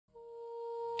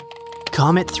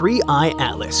Comet 3I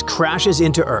Atlas crashes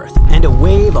into Earth, and a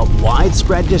wave of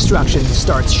widespread destruction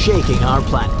starts shaking our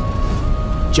planet.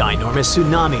 Ginormous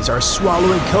tsunamis are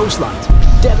swallowing coastlines,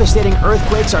 devastating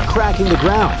earthquakes are cracking the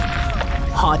ground.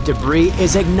 Hot debris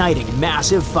is igniting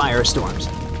massive firestorms.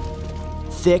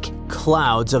 Thick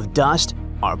clouds of dust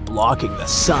are blocking the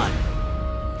sun.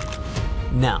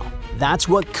 Now, that's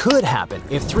what could happen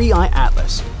if 3I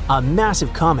Atlas, a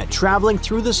massive comet traveling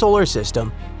through the solar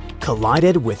system,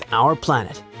 collided with our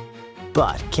planet.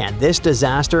 But can this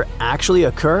disaster actually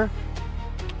occur?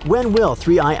 When will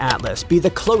 3I Atlas be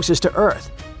the closest to Earth?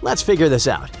 Let's figure this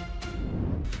out.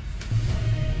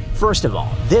 First of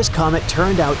all, this comet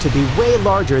turned out to be way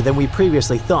larger than we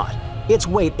previously thought. Its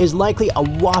weight is likely a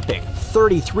whopping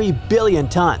 33 billion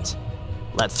tons.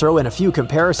 Let's throw in a few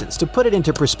comparisons to put it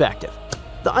into perspective.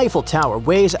 The Eiffel Tower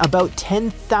weighs about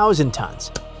 10,000 tons.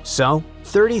 So,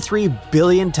 33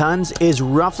 billion tons is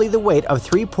roughly the weight of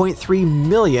 3.3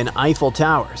 million Eiffel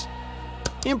Towers.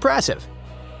 Impressive!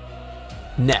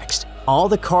 Next, all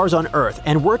the cars on Earth,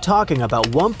 and we're talking about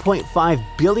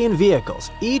 1.5 billion vehicles,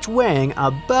 each weighing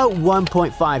about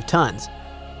 1.5 tons,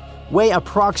 weigh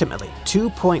approximately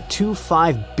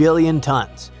 2.25 billion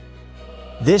tons.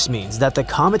 This means that the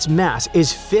comet's mass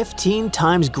is 15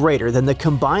 times greater than the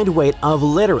combined weight of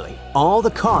literally all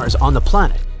the cars on the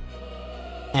planet.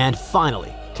 And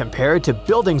finally, compared to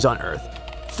buildings on Earth,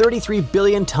 33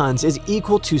 billion tons is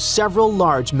equal to several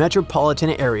large metropolitan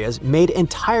areas made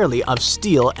entirely of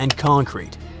steel and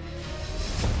concrete.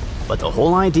 But the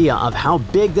whole idea of how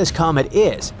big this comet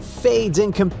is fades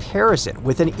in comparison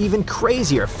with an even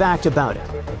crazier fact about it.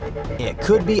 It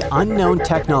could be unknown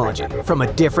technology from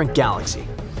a different galaxy,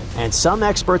 and some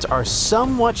experts are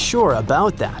somewhat sure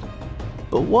about that.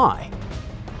 But why?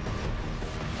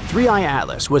 3I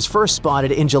Atlas was first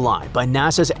spotted in July by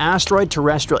NASA's Asteroid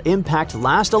Terrestrial Impact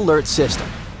Last Alert System.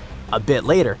 A bit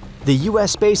later, the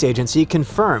US Space Agency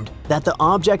confirmed that the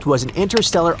object was an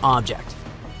interstellar object,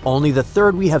 only the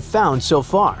third we have found so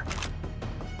far.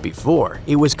 Before,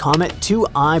 it was Comet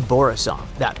 2I Borisov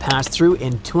that passed through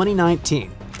in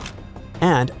 2019,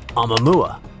 and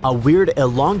Oumuamua, a weird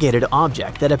elongated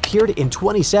object that appeared in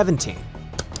 2017.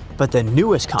 But the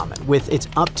newest comet, with its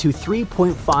up to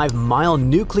 3.5-mile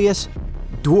nucleus,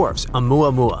 dwarfs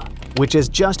Oumuamua, which is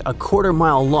just a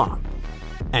quarter-mile long,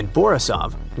 and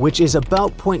Borisov, which is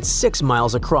about 0.6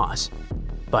 miles across.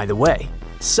 By the way,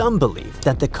 some believe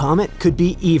that the comet could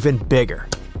be even bigger,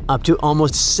 up to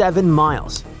almost 7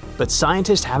 miles, but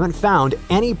scientists haven't found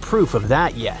any proof of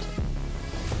that yet.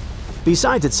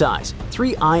 Besides its size,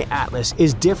 3I Atlas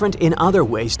is different in other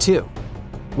ways too,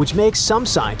 which makes some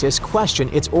scientists question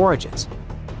its origins.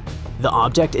 The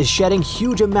object is shedding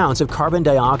huge amounts of carbon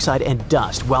dioxide and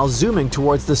dust while zooming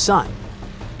towards the sun.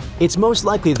 It's most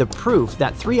likely the proof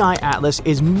that 3I Atlas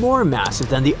is more massive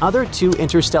than the other two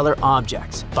interstellar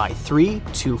objects by 3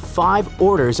 to 5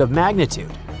 orders of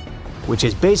magnitude, which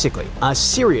is basically a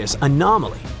serious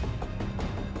anomaly.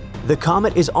 The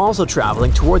comet is also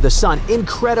traveling toward the sun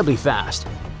incredibly fast.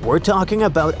 We're talking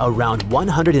about around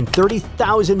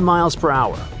 130,000 miles per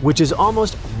hour, which is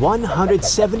almost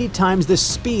 170 times the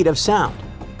speed of sound.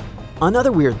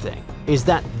 Another weird thing is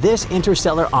that this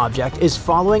interstellar object is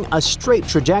following a straight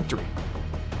trajectory,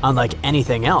 unlike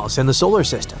anything else in the solar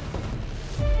system.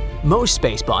 Most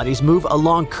space bodies move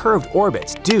along curved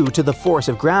orbits due to the force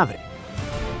of gravity.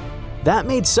 That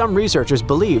made some researchers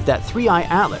believe that 3I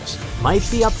Atlas might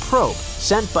be a probe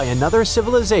sent by another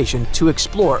civilization to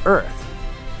explore Earth,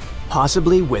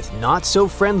 possibly with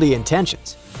not-so-friendly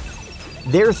intentions.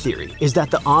 Their theory is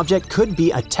that the object could be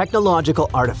a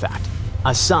technological artifact,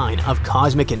 a sign of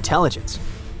cosmic intelligence.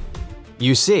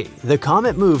 You see, the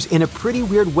comet moves in a pretty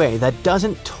weird way that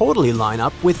doesn't totally line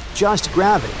up with just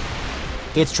gravity.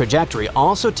 Its trajectory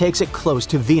also takes it close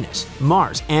to Venus,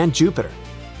 Mars, and Jupiter.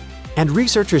 And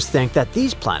researchers think that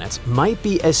these planets might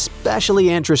be especially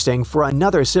interesting for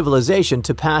another civilization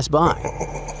to pass by.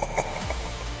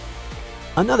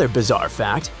 Another bizarre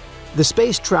fact, the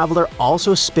space traveler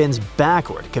also spins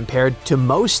backward compared to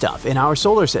most stuff in our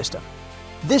solar system.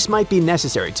 This might be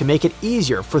necessary to make it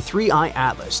easier for 3I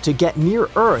Atlas to get near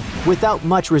Earth without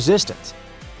much resistance.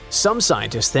 Some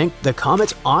scientists think the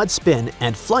comet's odd spin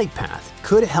and flight path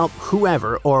could help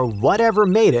whoever or whatever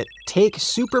made it take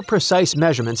super precise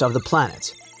measurements of the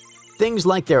planets, things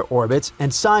like their orbits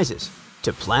and sizes,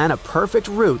 to plan a perfect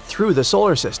route through the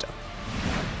solar system.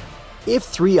 If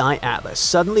 3I Atlas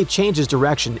suddenly changes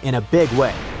direction in a big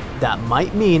way, that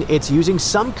might mean it's using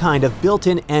some kind of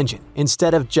built-in engine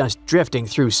instead of just drifting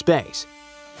through space.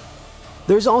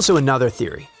 There's also another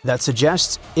theory that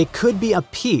suggests it could be a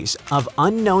piece of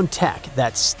unknown tech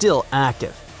that's still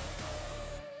active.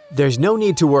 There's no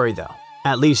need to worry though,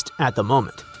 at least at the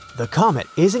moment. The comet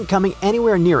isn't coming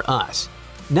anywhere near us.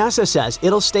 NASA says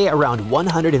it'll stay around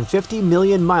 150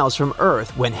 million miles from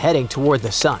Earth when heading toward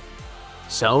the Sun.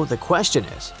 So the question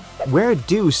is, where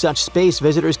do such space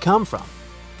visitors come from?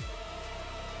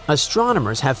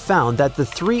 Astronomers have found that the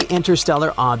 3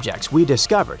 interstellar objects we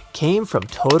discovered came from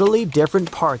totally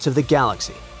different parts of the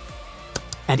galaxy.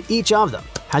 And each of them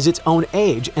has its own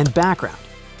age and background.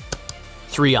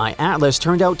 3I Atlas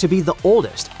turned out to be the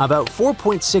oldest, about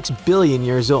 4.6 billion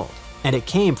years old, and it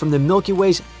came from the Milky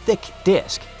Way's thick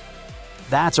disk.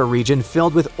 That's a region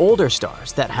filled with older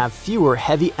stars that have fewer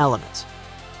heavy elements.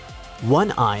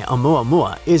 1I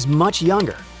Oumuamua is much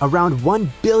younger, around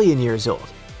 1 billion years old.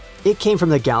 It came from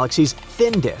the galaxy's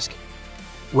thin disk,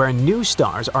 where new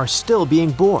stars are still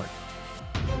being born.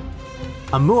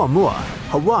 Oumuamua,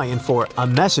 Hawaiian for a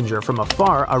messenger from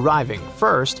afar arriving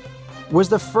first, was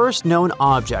the first known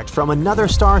object from another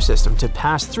star system to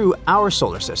pass through our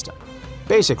solar system.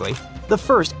 Basically, the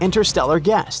first interstellar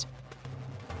guest.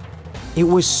 It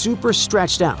was super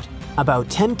stretched out, about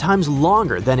 10 times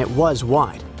longer than it was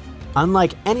wide,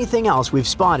 unlike anything else we've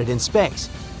spotted in space.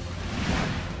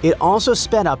 It also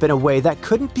sped up in a way that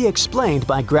couldn't be explained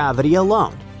by gravity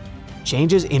alone.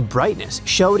 Changes in brightness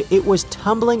showed it was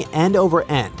tumbling end over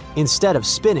end instead of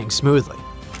spinning smoothly.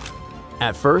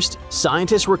 At first,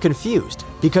 scientists were confused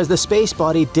because the space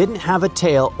body didn't have a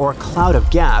tail or cloud of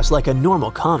gas like a normal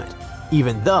comet,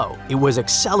 even though it was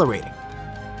accelerating.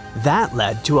 That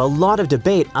led to a lot of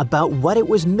debate about what it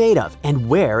was made of and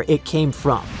where it came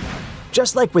from.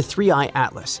 Just like with 3I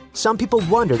Atlas, some people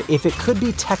wondered if it could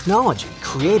be technology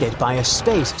created by a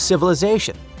space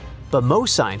civilization. But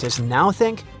most scientists now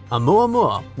think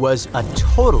Oumuamua was a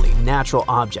totally natural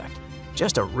object,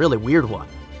 just a really weird one.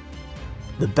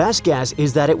 The best guess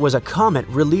is that it was a comet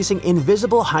releasing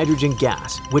invisible hydrogen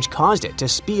gas, which caused it to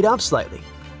speed up slightly.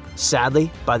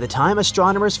 Sadly, by the time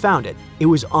astronomers found it, it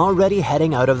was already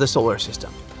heading out of the solar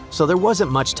system, so there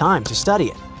wasn't much time to study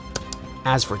it.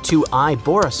 As for 2I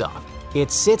Borisov,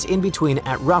 it sits in between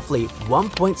at roughly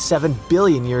 1.7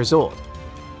 billion years old.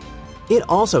 It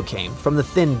also came from the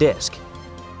thin disk.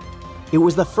 It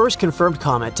was the first confirmed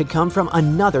comet to come from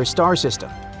another star system,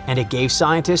 and it gave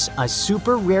scientists a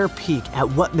super rare peek at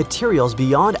what materials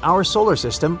beyond our solar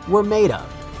system were made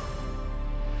of.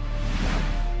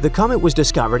 The comet was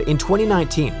discovered in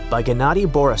 2019 by Gennady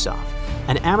Borisov,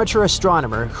 an amateur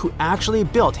astronomer who actually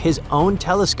built his own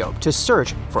telescope to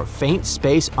search for faint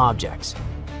space objects.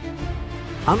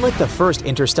 Unlike the first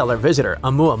interstellar visitor,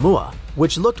 Oumuamua,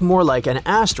 which looked more like an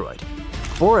asteroid,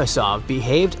 Borisov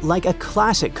behaved like a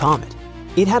classic comet.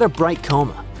 It had a bright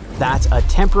coma. That's a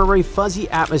temporary fuzzy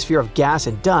atmosphere of gas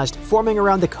and dust forming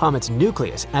around the comet's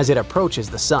nucleus as it approaches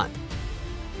the Sun.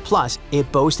 Plus,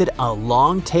 it boasted a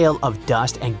long tail of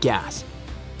dust and gas.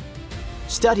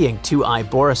 Studying 2I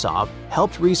Borisov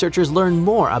helped researchers learn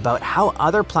more about how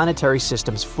other planetary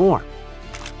systems form.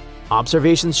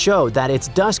 Observations showed that its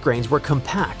dust grains were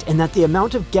compact and that the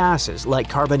amount of gases like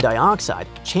carbon dioxide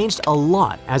changed a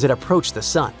lot as it approached the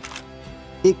Sun.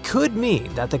 It could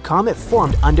mean that the comet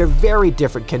formed under very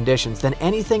different conditions than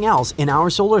anything else in our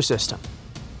solar system.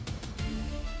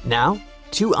 Now,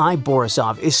 2I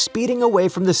Borisov is speeding away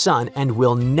from the Sun and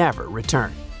will never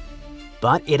return.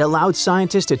 But it allowed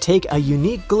scientists to take a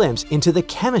unique glimpse into the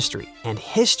chemistry and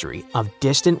history of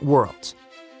distant worlds.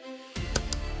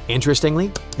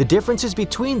 Interestingly, the differences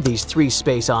between these 3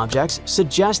 space objects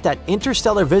suggest that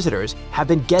interstellar visitors have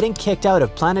been getting kicked out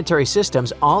of planetary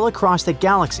systems all across the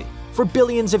galaxy for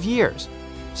billions of years,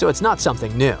 so it's not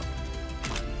something new.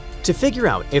 To figure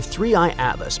out if 3I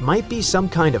Atlas might be some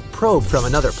kind of probe from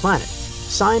another planet,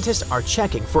 scientists are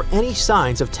checking for any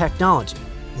signs of technology,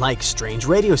 like strange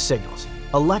radio signals,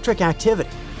 electric activity,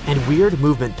 and weird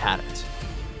movement patterns.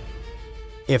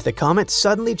 If the comet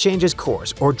suddenly changes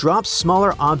course or drops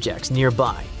smaller objects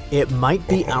nearby, it might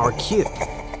be our cue.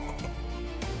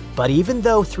 But even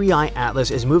though 3I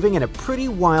Atlas is moving in a pretty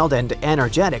wild and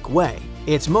energetic way,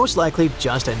 it's most likely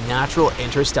just a natural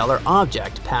interstellar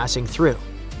object passing through.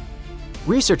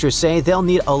 Researchers say they'll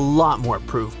need a lot more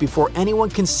proof before anyone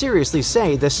can seriously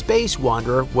say the space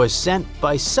wanderer was sent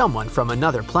by someone from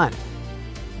another planet.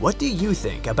 What do you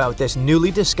think about this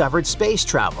newly discovered space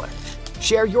traveler?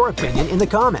 Share your opinion in the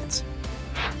comments.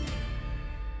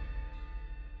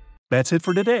 That's it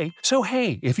for today. So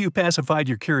hey, if you pacified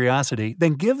your curiosity,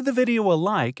 then give the video a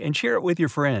like and share it with your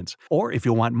friends. Or if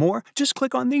you want more, just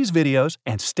click on these videos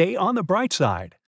and stay on the bright side.